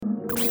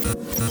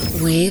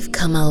We've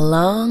come a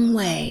long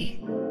way,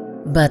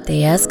 but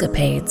the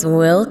escapades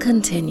will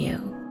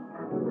continue.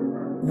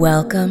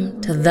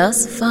 Welcome to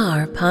Thus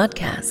Far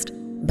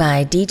Podcast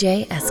by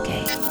DJ SK.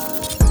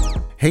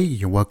 Hey,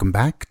 and welcome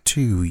back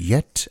to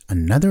yet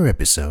another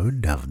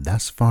episode of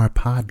Thus Far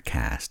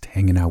Podcast,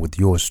 hanging out with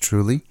yours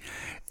truly,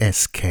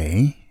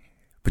 SK,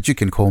 but you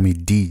can call me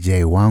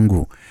DJ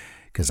Wangu,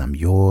 because I'm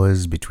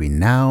yours between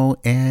now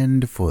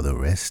and for the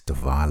rest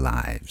of our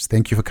lives.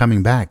 Thank you for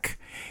coming back.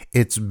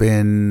 It's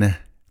been,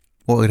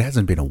 well, it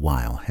hasn't been a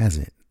while, has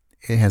it?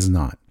 It has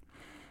not.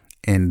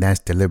 And that's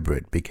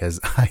deliberate because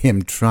I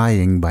am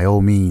trying by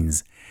all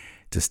means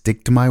to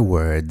stick to my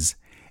words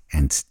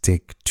and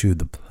stick to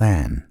the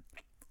plan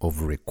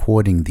of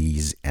recording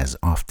these as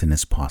often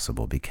as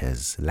possible,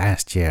 because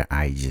last year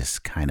I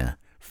just kind of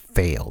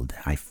failed.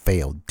 I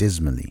failed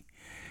dismally.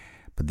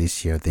 But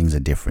this year things are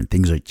different.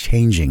 Things are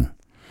changing.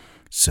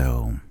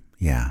 So,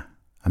 yeah,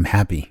 I'm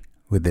happy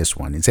with this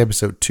one. It's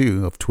episode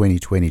 2 of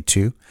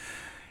 2022.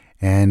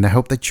 And I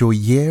hope that your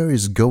year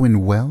is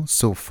going well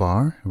so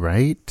far,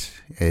 right?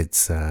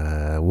 It's,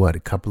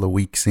 a couple of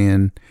weeks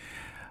in.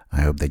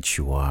 I hope that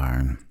you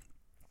are,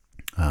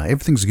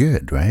 everything's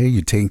good, right?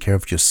 You're taking care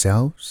of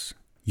yourselves,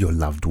 your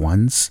loved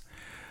ones,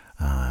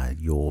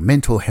 your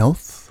mental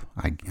health.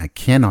 I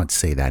cannot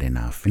say that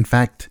enough. In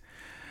fact,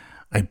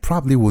 I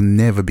probably will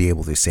never be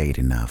able to say it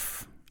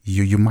enough.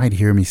 You might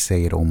hear me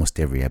say it almost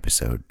every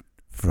episode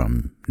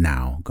from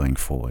now going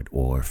forward,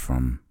 or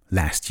from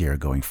last year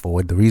going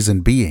forward. The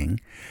reason being,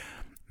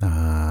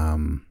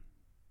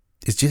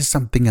 it's just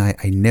something I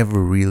never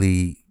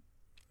really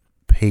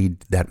paid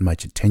that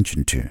much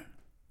attention to.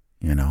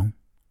 You know,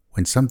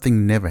 when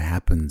something never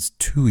happens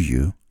to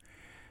you,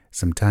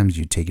 sometimes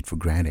you take it for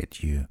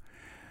granted. You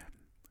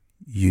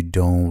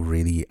don't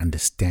really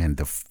understand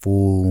the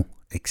full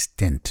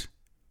extent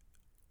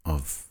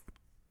of,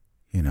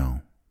 you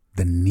know,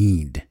 the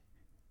need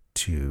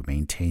to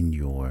maintain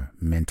your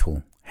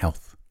mental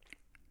health.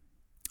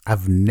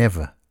 I've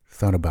never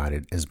thought about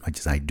it as much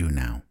as I do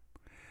now.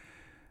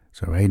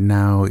 So right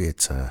now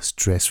it's a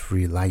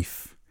stress-free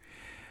life.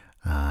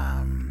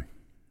 I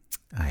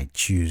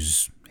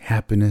choose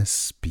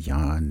happiness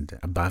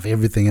above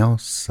everything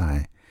else.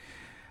 I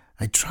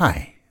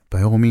try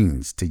by all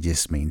means to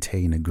just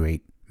maintain a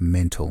great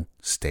mental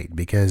state,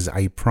 because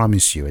I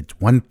promise you, at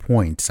one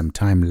point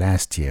sometime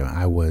last year,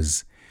 I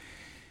was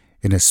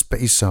in a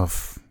space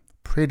of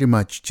pretty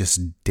much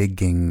just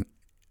digging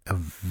a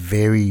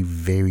very,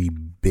 very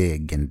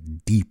big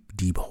and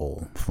deep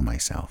hole for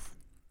myself.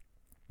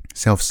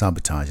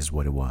 Self-sabotage is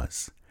what it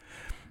was.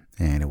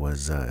 And it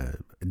was a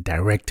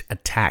direct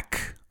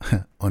attack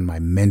on my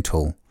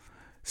mental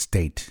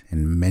state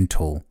and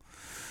mental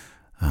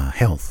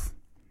health.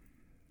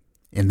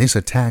 And this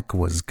attack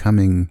was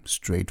coming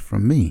straight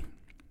from me.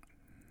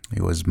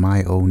 It was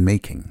my own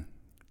making.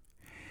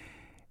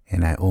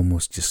 And I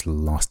almost just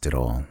lost it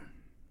all.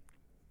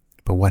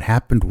 But what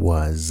happened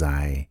was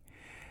I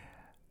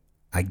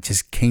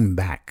just came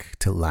back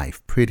to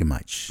life pretty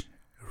much.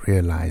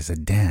 Realized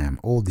that, damn,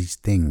 all these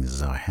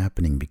things are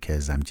happening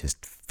because I'm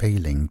just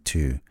failing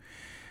to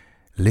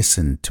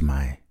listen to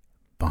my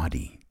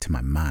body, to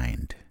my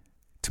mind,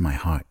 to my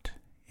heart,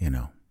 you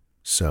know.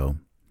 So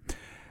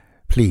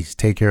please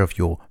take care of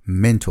your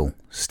mental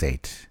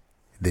state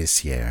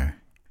this year,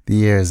 the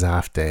years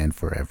after, and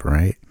forever,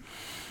 right?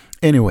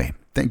 Anyway,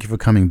 thank you for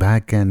coming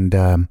back. And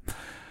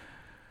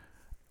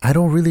I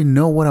don't really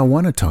know what I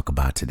want to talk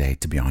about today,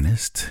 to be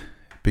honest,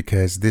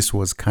 because this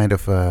was kind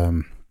of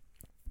an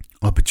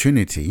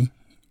opportunity.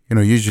 You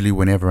know, usually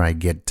whenever I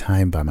get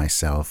time by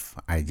myself,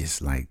 I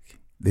just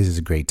this is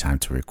a great time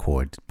to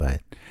record,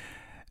 but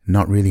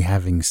not really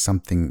having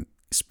something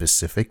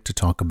specific to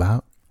talk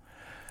about.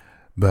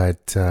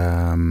 But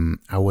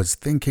I was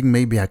thinking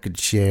maybe I could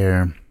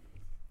share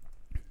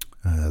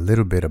a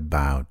little bit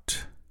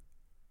about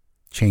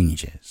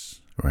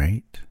changes,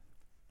 right?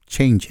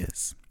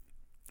 Changes.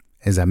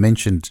 As I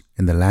mentioned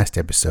in the last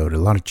episode, a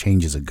lot of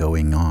changes are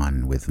going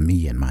on with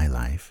me in my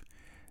life,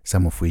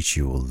 some of which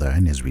you will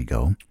learn as we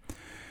go.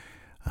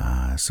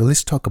 So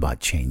let's talk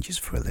about changes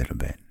for a little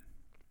bit,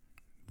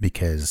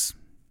 because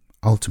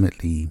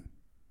ultimately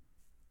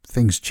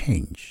things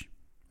change,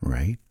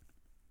 right?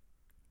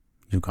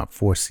 You've got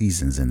 4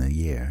 seasons in a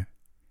year.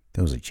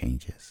 Those are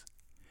changes.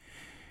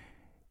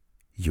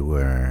 You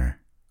were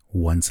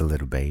once a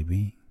little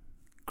baby,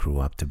 grew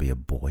up to be a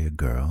boy, a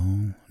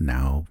girl.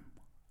 Now,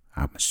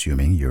 I'm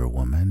assuming you're a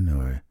woman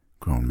or a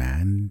grown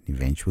man.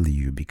 Eventually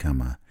you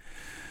become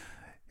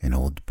an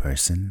old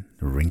person,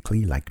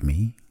 wrinkly like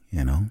me,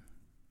 you know.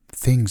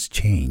 Things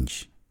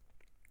change.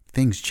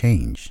 Things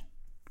change.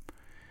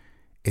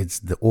 It's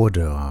the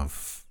order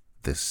of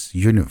this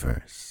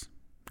universe.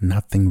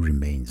 Nothing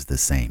remains the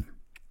same.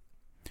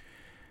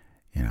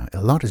 You know,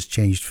 a lot has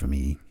changed for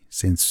me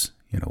since,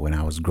 you know, when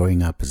I was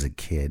growing up as a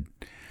kid.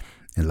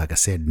 And like I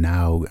said,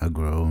 now a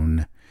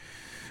grown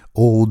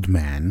old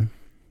man.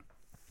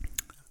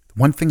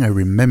 One thing I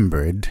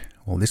remembered,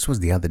 well, this was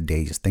the other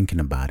day, just thinking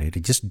about it,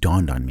 it just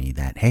dawned on me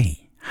that,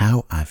 hey,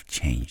 how I've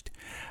changed.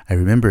 I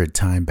remember a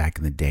time back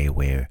in the day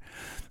where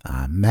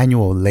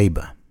manual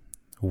labor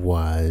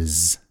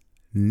was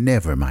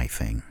never my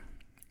thing.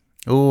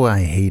 Oh,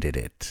 I hated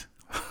it.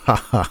 Ha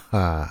ha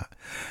ha.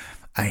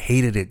 I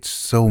hated it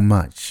so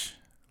much.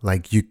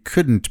 Like, you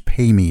couldn't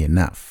pay me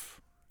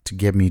enough to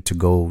get me to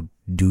go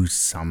do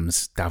some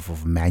stuff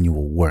of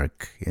manual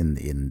work in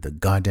the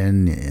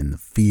garden, in the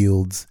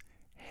fields.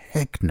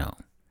 Heck no.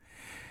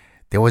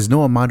 There was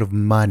no amount of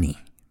money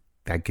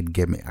that could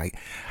get me.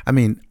 I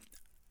mean,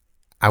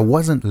 I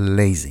wasn't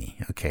lazy.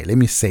 Okay, let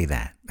me say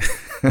that.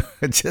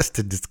 Just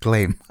a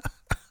disclaimer.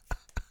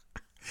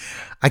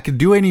 I could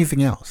do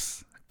anything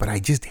else, but I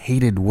just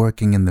hated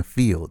working in the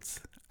fields.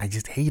 I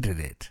just hated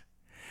it.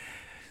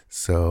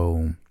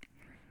 So,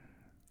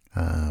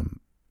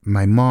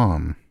 my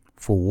mom,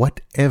 for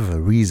whatever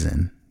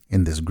reason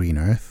in this green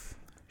earth,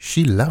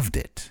 she loved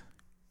it.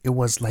 It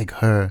was like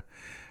her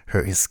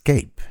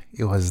escape.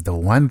 It was the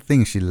one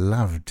thing she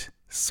loved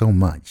so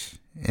much.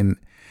 And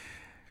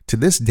to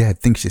this day, I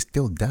think she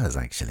still does,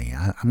 actually.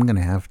 I'm going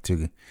to have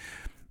to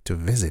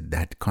visit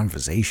that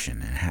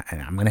conversation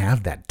and I'm going to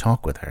have that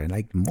talk with her.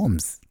 Like,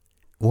 Moms,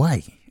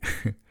 why?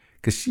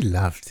 Because she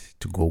loved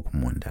to go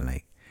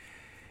Kumunda,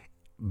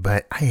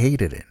 but I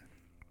hated it.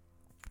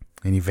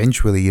 And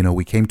eventually,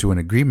 we came to an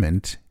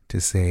agreement to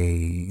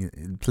say,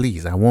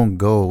 please, I won't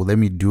go. Let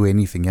me do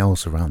anything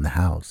else around the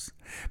house.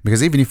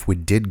 Because even if we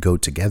did go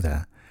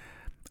together,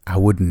 I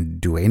wouldn't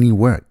do any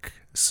work.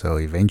 So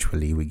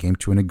eventually we came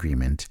to an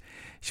agreement.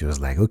 She was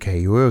like, okay,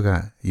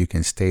 you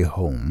can stay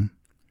home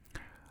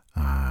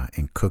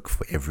and cook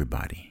for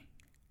everybody.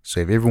 So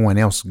if everyone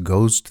else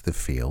goes to the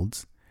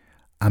fields,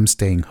 I'm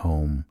staying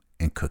home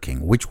and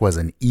cooking, which was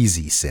an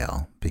easy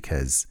sell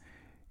because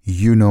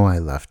I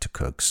love to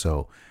cook.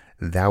 So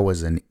that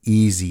was an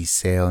easy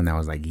sale. And I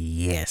was like,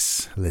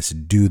 yes, let's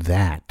do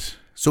that.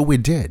 So we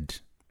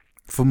did.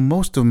 For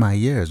most of my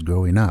years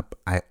growing up,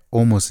 I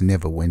almost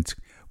never went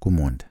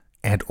Kumunda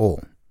at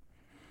all.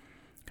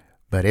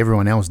 But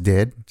everyone else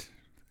did.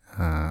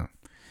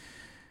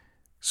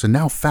 So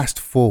now fast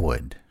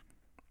forward.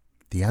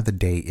 The other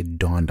day it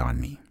dawned on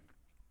me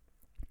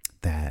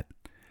that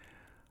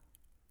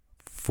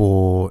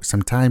for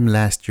some time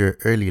last year,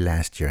 early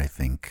last year, I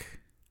think,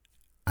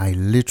 I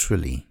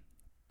literally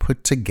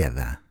put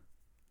together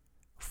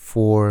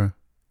 4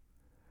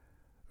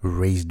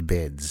 raised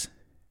beds,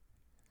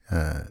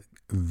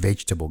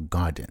 vegetable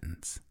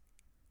gardens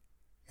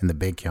in the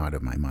backyard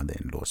of my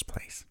mother-in-law's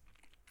place.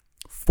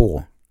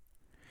 4.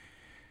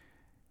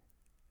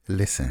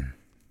 Listen,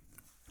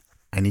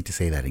 I need to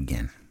say that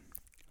again.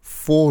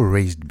 4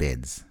 raised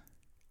beds.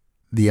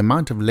 The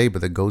amount of labor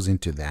that goes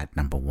into that,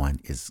 number one,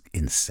 is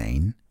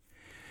insane.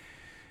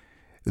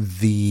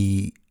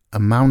 The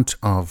amount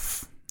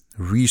of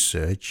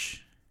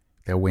research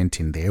that went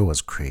in there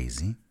was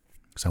crazy.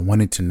 So I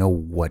wanted to know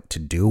what to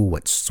do,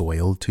 what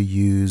soil to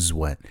use,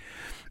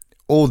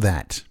 all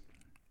that.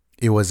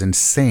 It was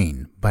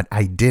insane, but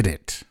I did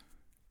it.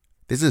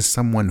 This is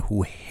someone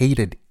who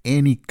hated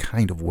any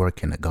kind of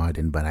work in a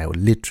garden, but I would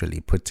literally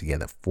put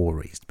together 4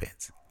 raised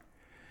beds.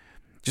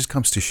 Just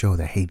comes to show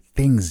that, hey,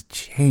 things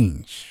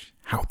change.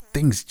 How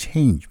things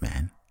change,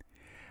 man.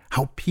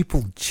 How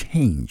people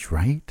change,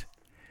 right?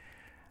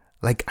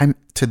 Like,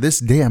 to this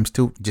day, I'm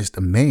still just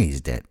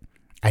amazed that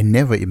I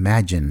never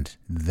imagined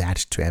that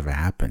to ever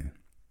happen.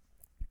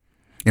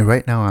 And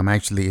right now, I'm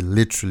actually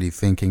literally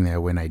thinking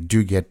that when I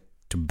do get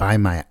to buy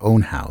my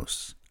own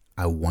house,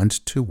 I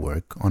want to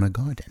work on a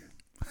garden.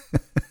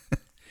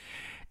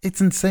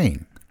 It's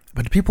insane.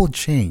 But people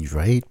change,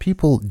 right?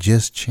 People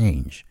just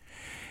change.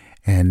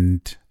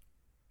 And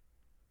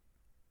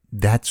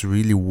that's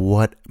really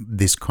what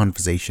this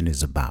conversation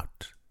is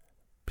about.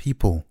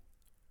 People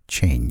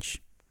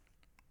change.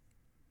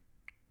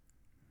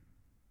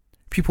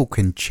 People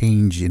can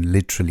change in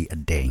literally a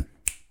day.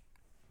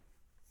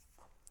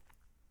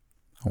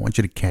 I want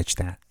you to catch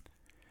that.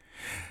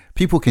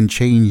 People can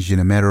change in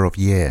a matter of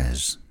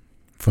years.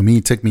 For me,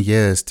 it took me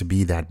years to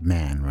be that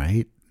man,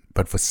 right?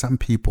 But for some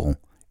people,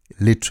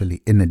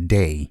 literally in a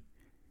day,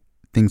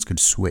 things could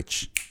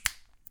switch.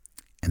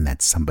 And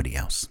that's somebody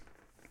else.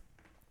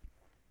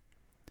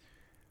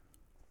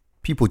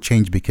 People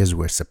change because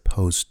we're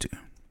supposed to.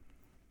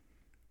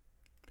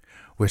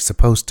 We're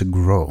supposed to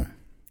grow.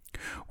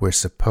 We're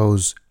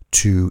supposed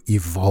to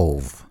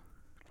evolve.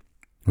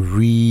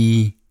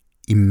 Reimagine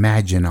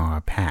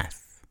our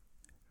path.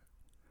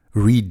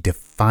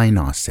 Redefine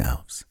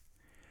ourselves.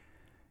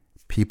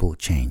 People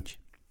change.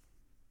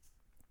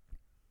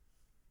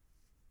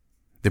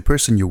 The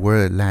person you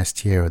were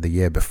last year or the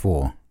year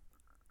before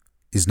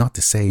is not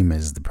the same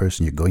as the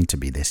person you're going to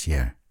be this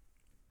year.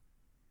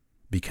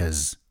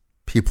 Because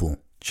people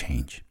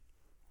change.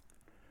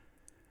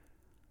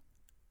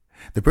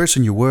 The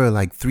person you were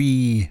like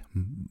 3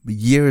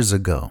 years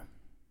ago,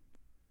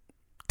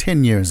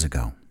 10 years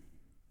ago,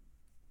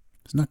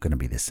 is not going to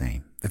be the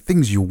same. The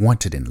things you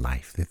wanted in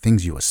life, the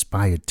things you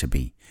aspired to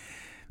be,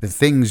 the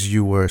things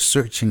you were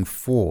searching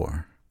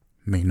for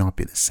may not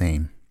be the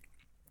same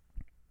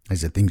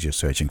as the things you're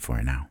searching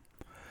for now.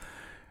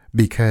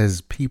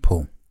 Because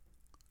people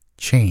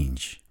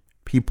change.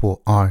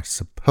 People are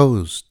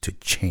supposed to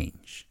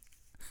change.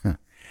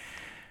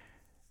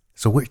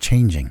 So we're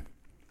changing.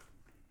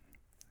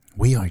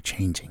 We are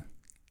changing.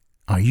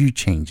 Are you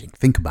changing?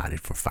 Think about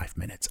it for 5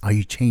 minutes. Are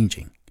you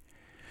changing?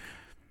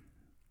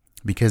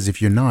 Because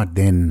if you're not,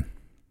 then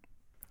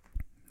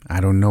I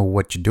don't know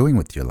what you're doing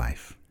with your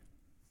life.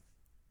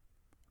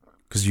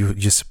 Because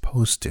you're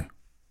supposed to.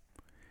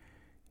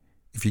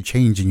 If you're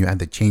changing, you're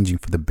either changing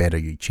for the better,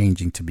 you're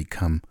changing to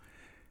become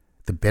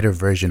the better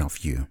version of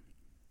you.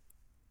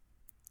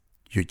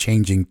 You're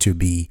changing to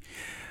be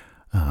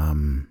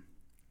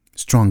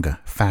stronger,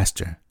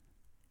 faster,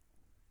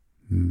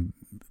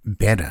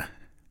 better,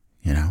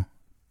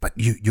 But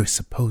you're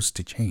supposed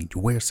to change.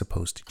 We're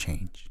supposed to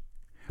change.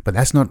 But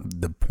that's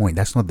not the point.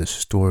 That's not the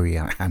story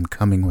I'm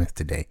coming with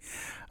today.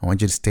 I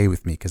want you to stay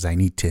with me because I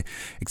need to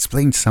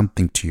explain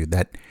something to you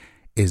that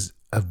is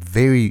a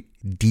very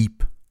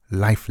deep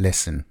life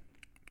lesson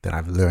that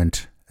I've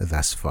learned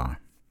thus far.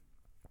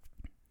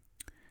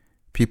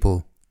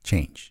 People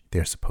change.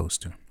 They're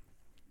supposed to.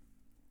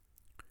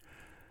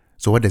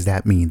 So what does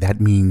that mean? That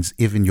means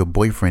even your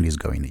boyfriend is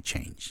going to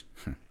change.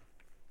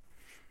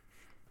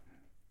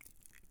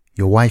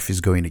 Your wife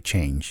is going to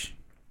change.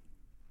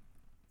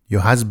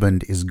 Your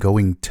husband is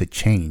going to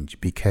change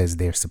because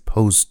they're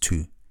supposed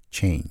to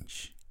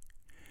change.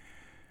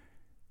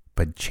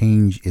 But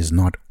change is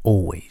not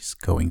always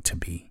going to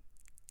be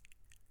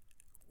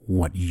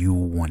what you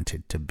want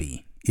it to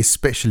be,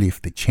 especially if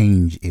the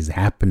change is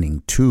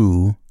happening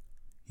to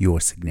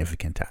your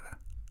significant other.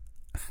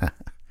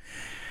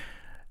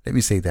 Let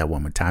me say that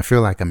one more time. I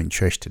feel like I'm in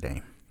church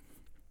today.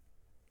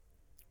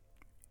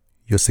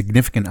 Your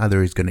significant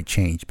other is going to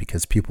change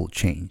because people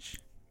change.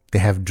 They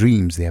have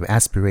dreams, they have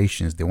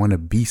aspirations, they want to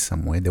be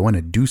somewhere, they want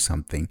to do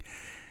something.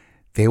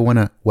 They want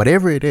to,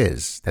 whatever it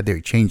is that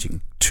they're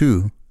changing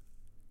to,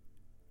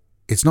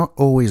 it's not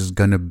always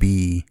going to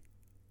be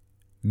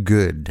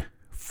good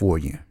for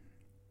you.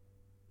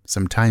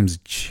 Sometimes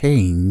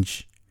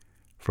change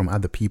from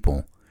other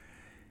people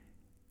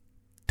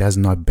does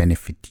not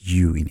benefit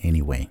you in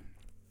any way.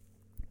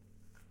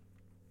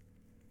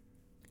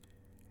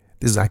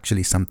 This is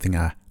actually something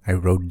I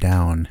wrote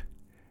down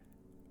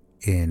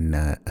in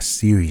a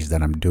series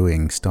that I'm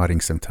doing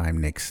starting sometime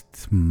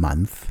next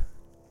month.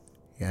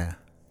 Yeah,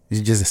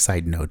 it's just a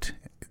side note.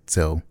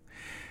 So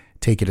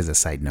take it as a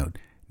side note.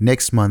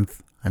 Next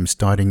month, I'm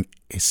starting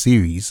a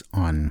series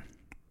on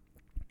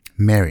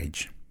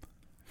marriage.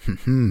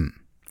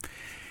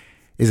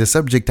 It's a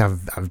subject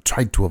I've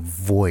tried to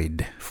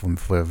avoid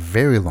for a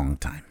very long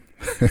time.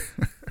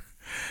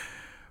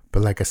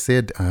 But like I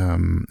said,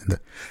 in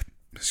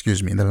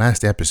the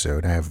last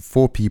episode, I have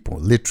 4 people,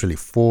 literally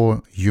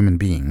 4 human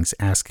beings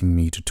asking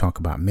me to talk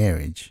about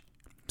marriage,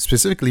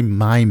 specifically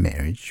my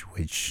marriage,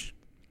 which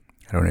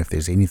I don't know if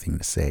there's anything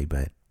to say,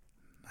 but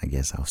I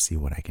guess I'll see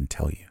what I can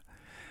tell you.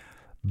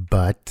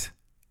 But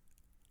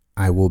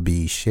I will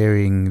be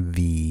sharing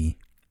the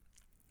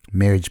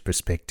marriage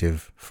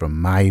perspective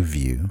from my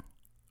view,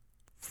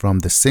 from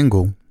the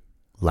single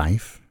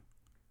life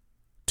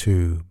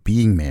to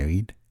being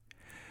married.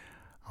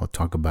 I'll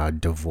talk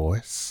about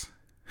divorce.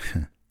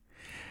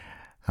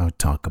 I'll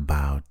talk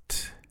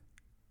about,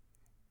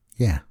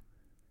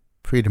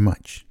 pretty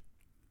much.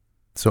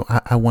 So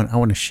I want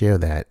to share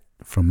that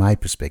from my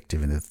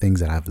perspective and the things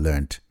that I've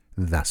learned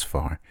thus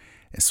far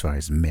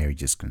as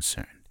marriage is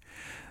concerned.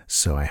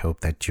 So I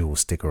hope that you will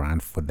stick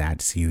around for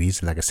that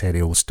series. Like I said,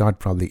 it will start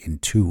probably in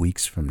 2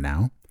 weeks from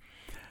now.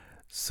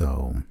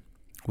 So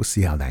we'll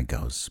see how that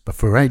goes. But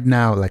for right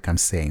now, like I'm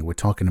saying, we're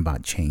talking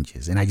about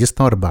changes. And I just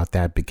thought about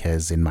that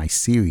because in my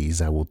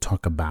series, I will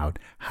talk about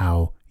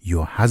how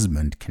your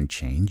husband can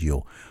change,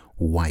 your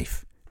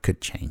wife could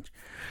change.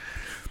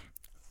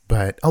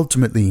 But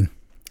ultimately,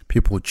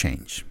 people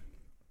change.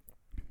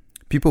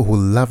 People who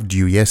loved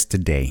you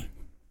yesterday,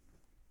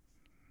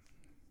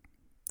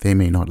 they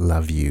may not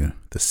love you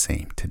the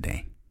same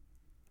today.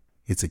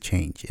 It's a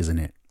change, isn't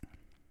it?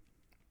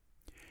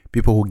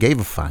 People who gave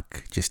a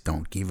fuck just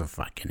don't give a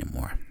fuck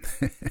anymore.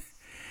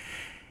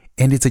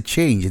 And it's a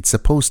change. It's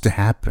supposed to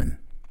happen.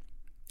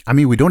 I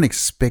mean, we don't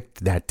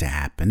expect that to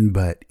happen,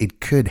 but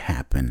it could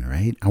happen,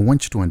 right? I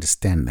want you to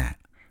understand that.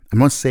 I'm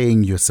not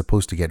saying you're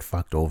supposed to get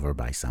fucked over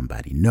by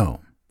somebody.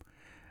 No.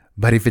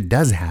 But if it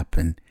does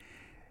happen,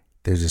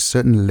 there's a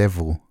certain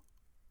level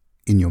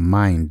in your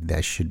mind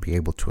that should be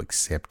able to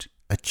accept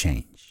a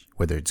change,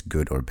 whether it's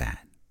good or bad.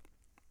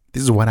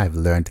 This is what I've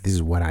learned. This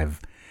is what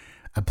I've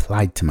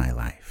applied to my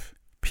life.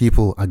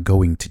 People are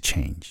going to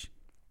change.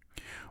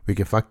 We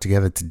can fuck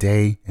together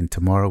today and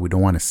tomorrow we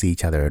don't want to see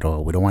each other at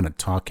all. We don't want to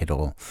talk at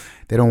all.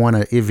 They don't want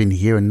to even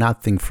hear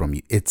nothing from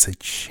you. It's a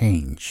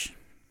change.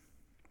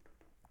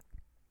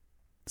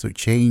 So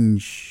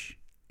change,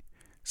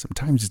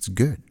 sometimes it's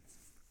good.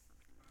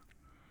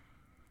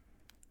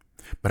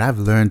 But I've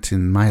learned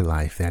in my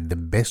life that the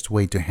best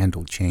way to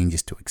handle change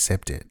is to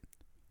accept it.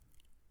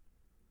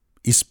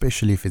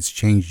 Especially if it's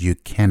change you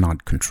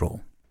cannot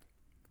control.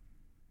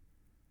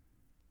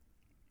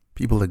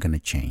 People are going to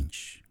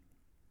change.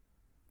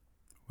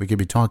 We could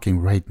be talking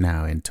right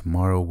now and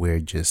tomorrow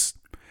we're just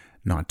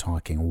not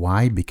talking.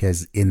 Why?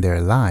 Because in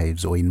their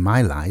lives or in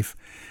my life,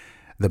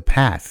 the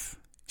path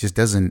just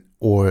doesn't,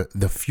 or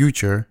the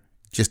future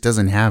just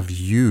doesn't have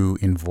you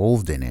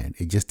involved in it.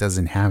 It just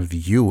doesn't have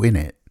you in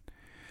it,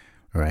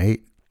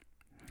 right?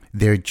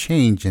 Their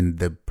change and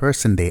the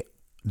person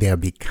they are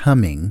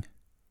becoming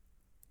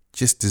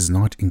just does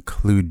not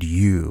include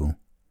you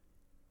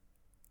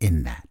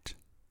in that.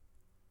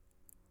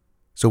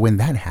 So when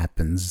that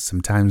happens,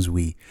 sometimes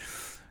we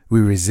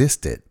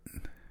resist it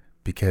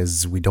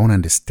because we don't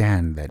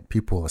understand that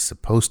people are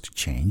supposed to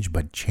change,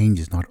 but change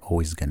is not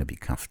always going to be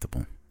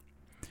comfortable.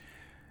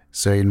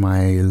 So in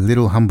my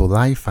little humble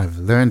life, I've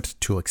learned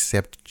to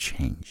accept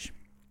change.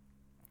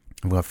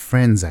 I've got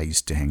friends I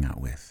used to hang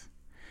out with,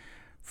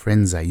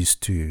 friends I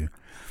used to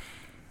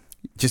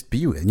just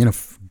be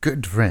with,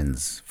 good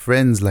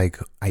friends like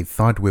I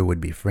thought we would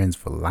be friends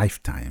for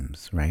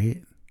lifetimes,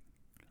 right?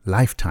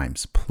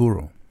 Lifetimes,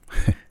 plural.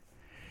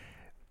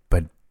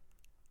 But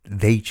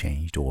they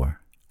changed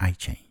or I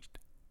changed.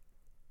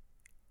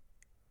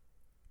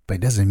 But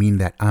it doesn't mean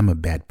that I'm a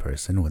bad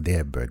person or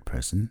they're a bad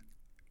person.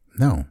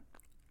 No.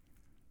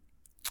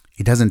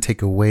 It doesn't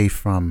take away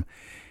from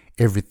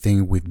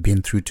everything we've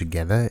been through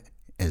together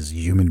as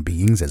human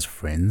beings, as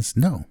friends.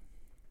 No.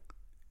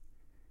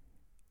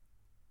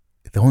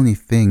 The only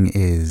thing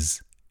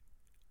is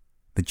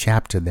the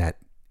chapter that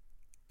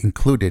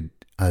included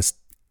us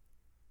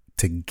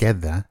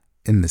together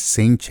in the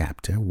same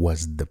chapter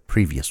was the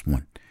previous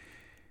one.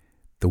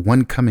 The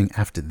one coming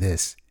after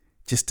this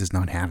just does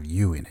not have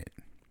you in it.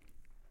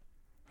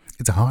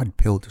 It's a hard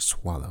pill to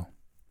swallow.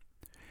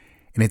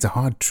 And it's a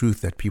hard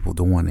truth that people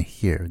don't want to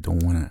hear,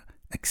 don't want to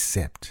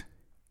accept.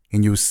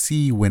 And you'll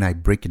see when I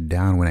break it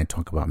down, when I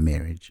talk about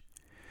marriage,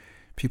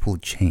 people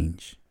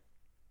change.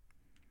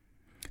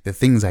 The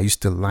things I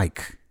used to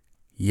like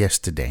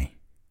yesterday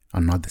are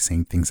not the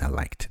same things I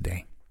like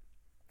today.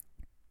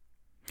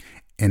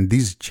 And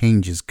these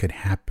changes could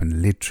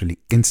happen literally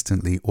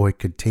instantly, or it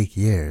could take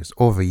years.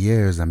 Over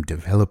years, I'm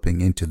developing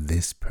into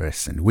this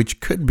person, which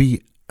could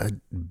be a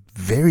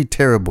very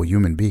terrible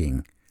human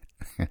being,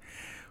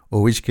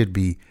 or which could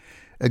be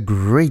a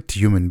great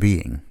human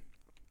being.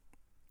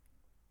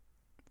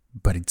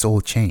 But it's all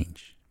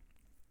change.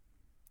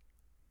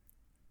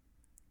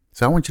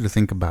 So I want you to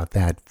think about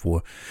that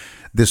for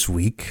this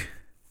week.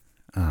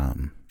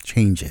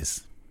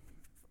 Changes.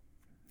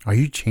 Are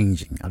you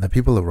changing? Are the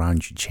people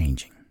around you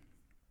changing?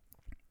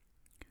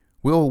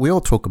 We all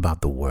talk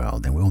about the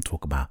world, and we all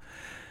talk about,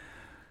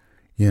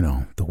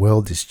 the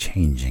world is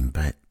changing,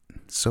 but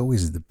so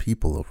is the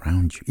people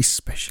around you,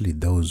 especially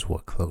those who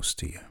are close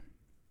to you.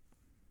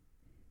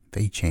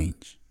 They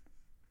change.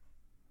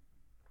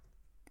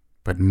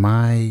 But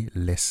my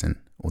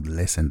lesson, or the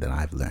lesson that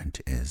I've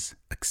learned, is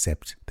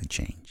accept the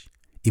change.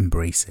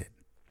 Embrace it.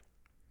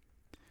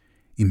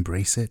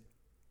 Embrace it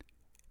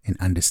and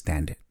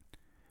understand it.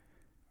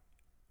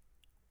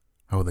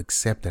 I will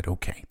accept that,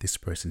 okay, this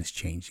person is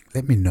changing.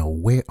 Let me know,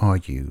 where are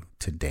you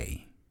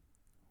today?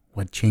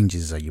 What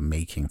changes are you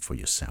making for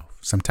yourself?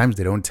 Sometimes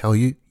they don't tell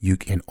you. You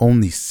can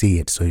only see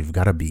it. So you've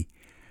got to be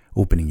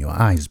opening your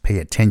eyes, pay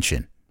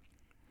attention.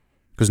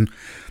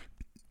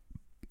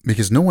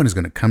 Because no one is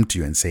going to come to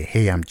you and say,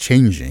 hey, I'm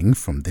changing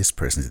from this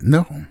person.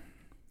 No.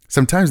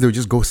 Sometimes they'll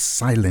just go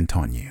silent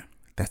on you.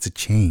 That's a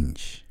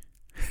change.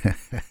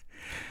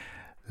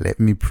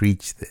 Let me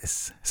preach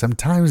this.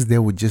 Sometimes they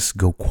would just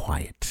go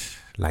quiet,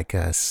 like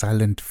a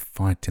silent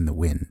fart in the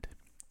wind.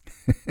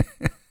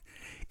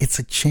 It's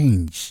a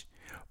change,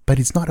 but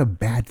it's not a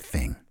bad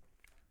thing.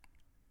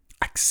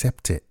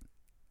 Accept it.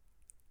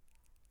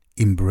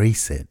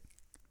 Embrace it.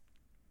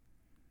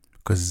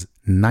 Because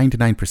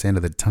 99%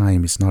 of the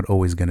time, it's not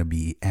always going to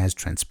be as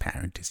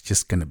transparent. It's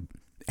just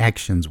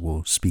actions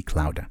will speak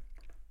louder.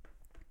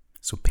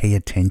 So pay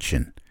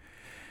attention.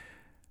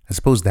 I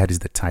suppose that is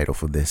the title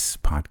for this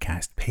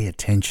podcast. Pay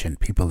attention.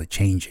 People are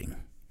changing.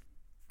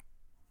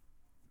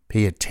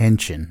 Pay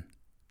attention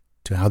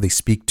to how they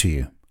speak to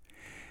you.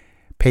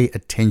 Pay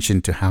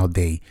attention to how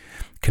they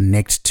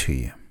connect to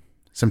you.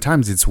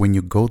 Sometimes it's when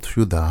you go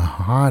through the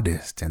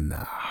hardest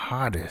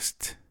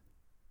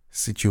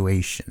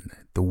situation,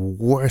 the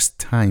worst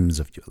times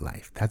of your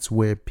life. That's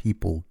where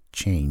people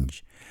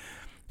change.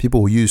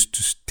 People who used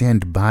to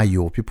stand by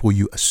you, or people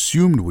you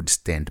assumed would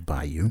stand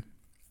by you,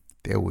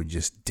 they would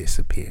just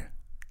disappear.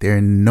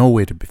 They're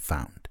nowhere to be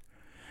found.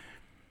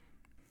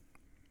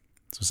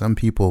 So some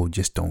people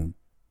just don't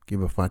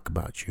give a fuck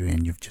about you,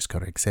 and you've just got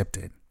to accept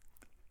it.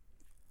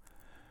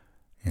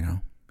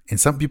 And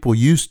some people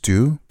used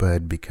to,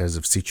 but because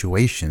of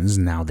situations,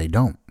 now they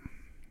don't.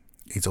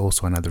 It's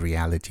also another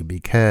reality,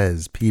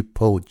 because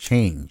people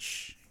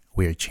change.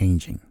 We're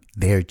changing.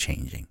 They're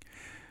changing.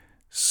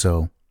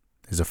 So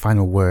there's a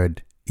final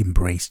word: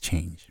 embrace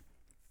change.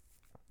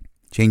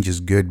 Change is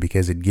good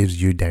because it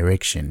gives you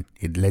direction.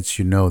 It lets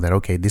you know that,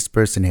 okay, this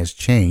person has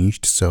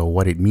changed. So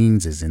what it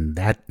means is, in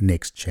that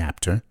next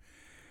chapter,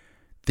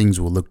 things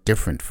will look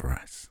different for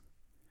us.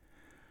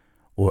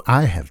 Or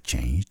I have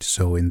changed.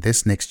 So in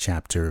this next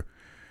chapter,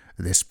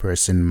 this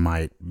person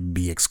might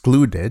be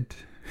excluded,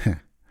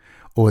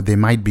 or they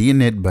might be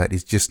in it, but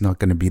it's just not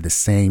going to be the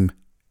same.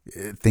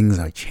 Things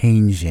are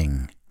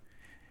changing.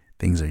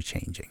 Things are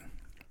changing.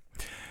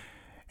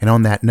 And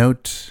on that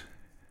note,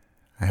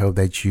 I hope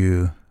that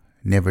you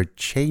never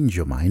change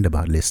your mind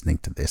about listening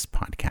to this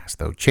podcast,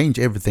 though. Change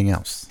everything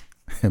else,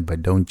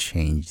 but don't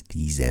change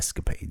these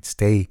escapades.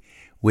 Stay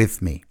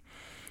with me,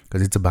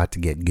 because it's about to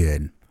get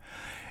good.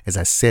 As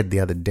I said the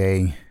other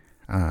day,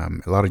 a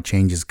lot of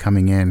changes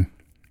coming in.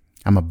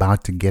 I'm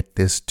about to get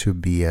this to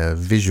be a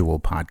visual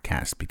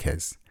podcast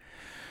because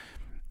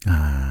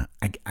I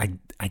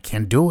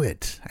can't do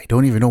it. I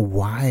don't even know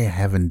why I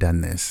haven't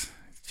done this.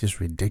 It's just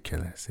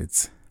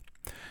ridiculous.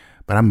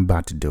 But I'm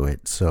about to do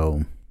it.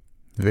 So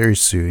very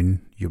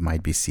soon you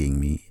might be seeing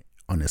me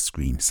on a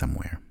screen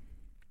somewhere.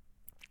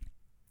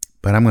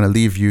 But I'm going to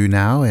leave you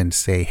now and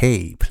say,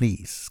 hey,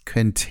 please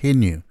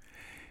continue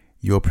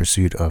your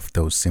pursuit of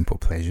those simple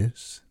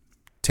pleasures,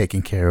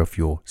 taking care of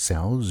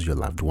yourselves, your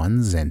loved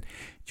ones, and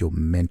your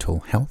mental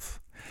health.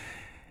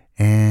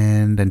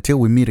 And until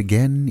we meet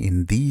again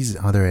in these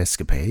other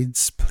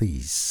escapades,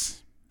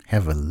 please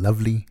have a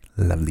lovely,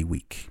 lovely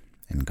week.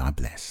 And God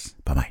bless.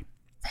 Bye-bye.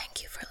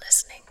 Thank you for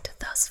listening to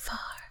Thus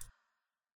Far.